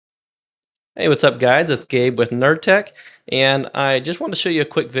Hey, what's up, guys? It's Gabe with Nerd Tech, and I just want to show you a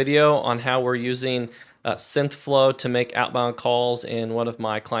quick video on how we're using Synthflow to make outbound calls in one of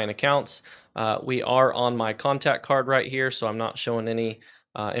my client accounts. We are on my contact card right here, so I'm not showing any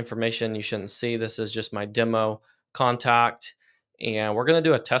information you shouldn't see. This is just my demo contact, and we're going to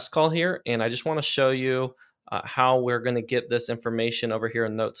do a test call here, and I just want to show you how we're going to get this information over here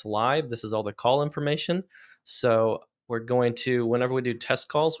in Notes Live. This is all the call information. So we're going to, whenever we do test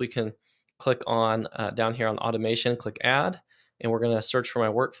calls, we can click on down here on automation, click add, and we're going to search for my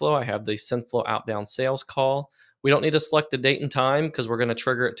workflow. I have the Synthflow outbound sales call. We don't need to select a date and time because we're going to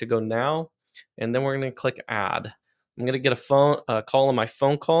trigger it to go now. And then we're going to click add. I'm going to get a call on my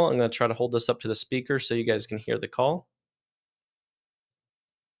phone call. I'm going to try to hold this up to the speaker so you guys can hear the call.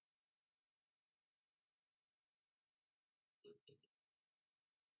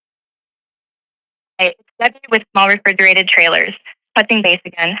 Hey, it's Debbie with Small Refrigerated Trailers. Touching base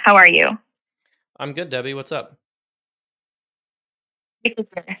again. How are you? I'm good, Debbie. What's up? Great to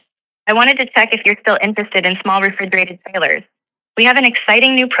hear. I wanted to check if you're still interested in small refrigerated trailers. We have an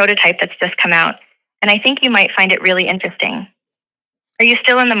exciting new prototype that's just come out, and I think you might find it really interesting. Are you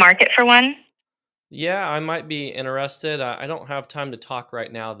still in the market for one? Yeah, I might be interested. I don't have time to talk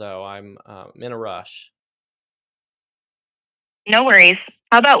right now, though. I'm in a rush. No worries.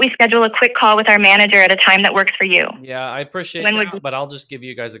 How about we schedule a quick call with our manager at a time that works for you? Yeah, I appreciate When would that, but I'll just give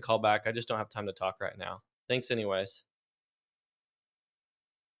you guys a call back. I just don't have time to talk right now. Thanks, anyways.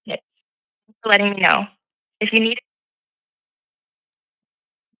 be for letting me know? If you need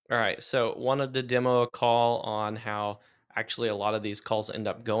All right, so wanted to demo a call on how actually a lot of these calls end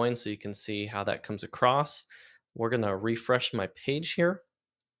up going so you can see how that comes across. We're going to refresh my page here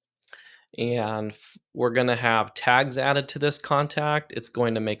and we're going to have tags added to this contact. It's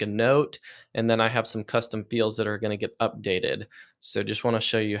going to make a note, and then I have some custom fields that are going to get updated. So just want to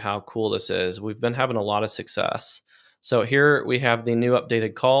show you how cool this is. We've been having a lot of success. So here we have the new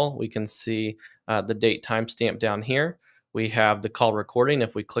updated call. We can see the date timestamp down here. We have the call recording.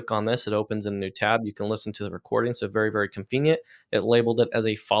 If we click on this, it opens in a new tab. You can listen to the recording. So very, very convenient. It labeled it as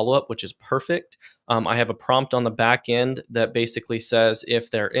a follow-up, which is perfect. I have a prompt on the back end that basically says if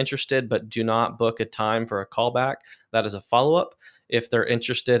they're interested but do not book a time for a callback, that is a follow up. If they're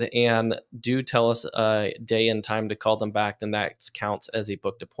interested and do tell us a day and time to call them back, then that counts as a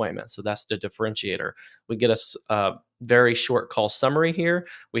booked appointment. So that's the differentiator. We get a very short call summary here.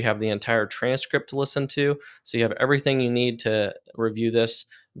 We have the entire transcript to listen to. So you have everything you need to review this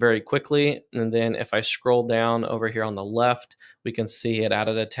very quickly. And then if I scroll down over here on the left, we can see it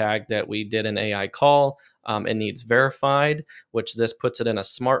added a tag that we did an AI call. It needs verified, which this puts it in a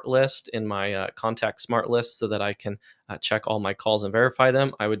smart list in my contact smart list so that I can check all my calls and verify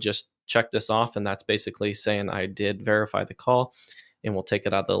them. I would just check this off, and that's basically saying I did verify the call, and we'll take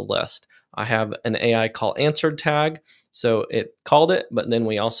it out of the list. I have an AI call answered tag. So it called it, but then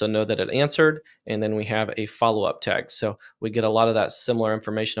we also know that it answered, and then we have a follow up tag. So we get a lot of that similar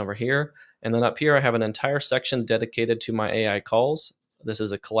information over here. And then up here, I have an entire section dedicated to my AI calls. This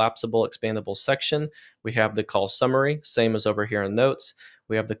is a collapsible, expandable section. We have the call summary, same as over here in notes.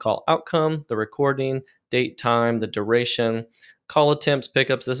 We have the call outcome, the recording, date, time, the duration, call attempts,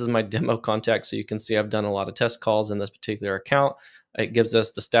 pickups. This is my demo contact, so you can see I've done a lot of test calls in this particular account. It gives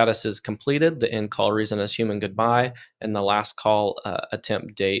us the status is completed, the end call reason is human goodbye, and the last call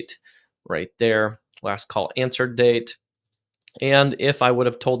attempt date right there. Last call answered date. And if I would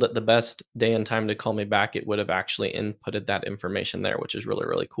have told it the best day and time to call me back, it would have actually inputted that information there, which is really,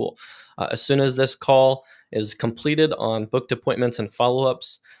 really cool. As soon as this call is completed on booked appointments and follow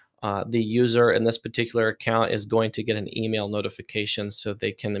ups, the user in this particular account is going to get an email notification so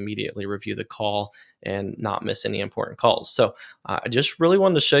they can immediately review the call and not miss any important calls. So I just really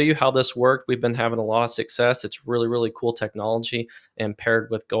wanted to show you how this worked. We've been having a lot of success. It's really, really cool technology, and paired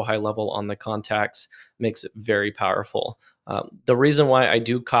with Go High Level on the contacts makes it very powerful. The reason why I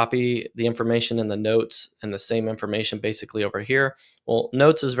do copy the information in the notes and the same information basically over here, well,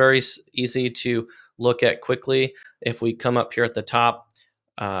 notes is very easy to look at quickly. If we come up here at the top,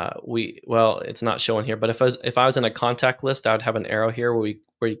 well, it's not showing here, but if I was in a contact list, I would have an arrow here where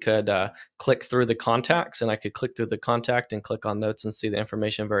you could click through the contacts, and I could click through the contact and click on notes and see the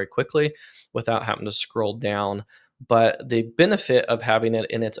information very quickly without having to scroll down. But the benefit of having it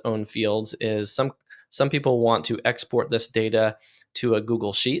in its own fields is some people want to export this data to a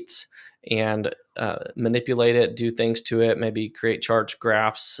Google Sheets and manipulate it, do things to it, maybe create charge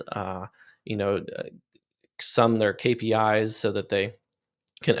graphs, you know, sum their KPIs so that they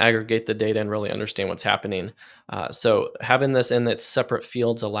can aggregate the data and really understand what's happening. So having this in its separate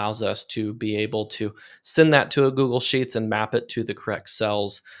fields allows us to be able to send that to a Google Sheets and map it to the correct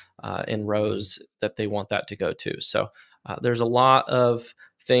cells in rows that they want that to go to. So there's a lot of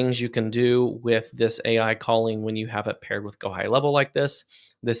things you can do with this AI calling when you have it paired with Go High Level like this.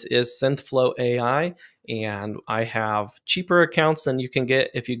 This is Synthflow AI, and I have cheaper accounts than you can get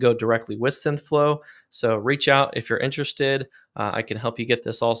if you go directly with Synthflow. So reach out if you're interested. I can help you get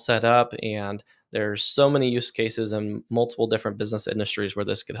this all set up. And there's so many use cases in multiple different business industries where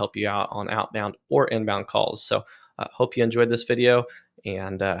this could help you out on outbound or inbound calls. So hope you enjoyed this video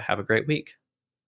and have a great week.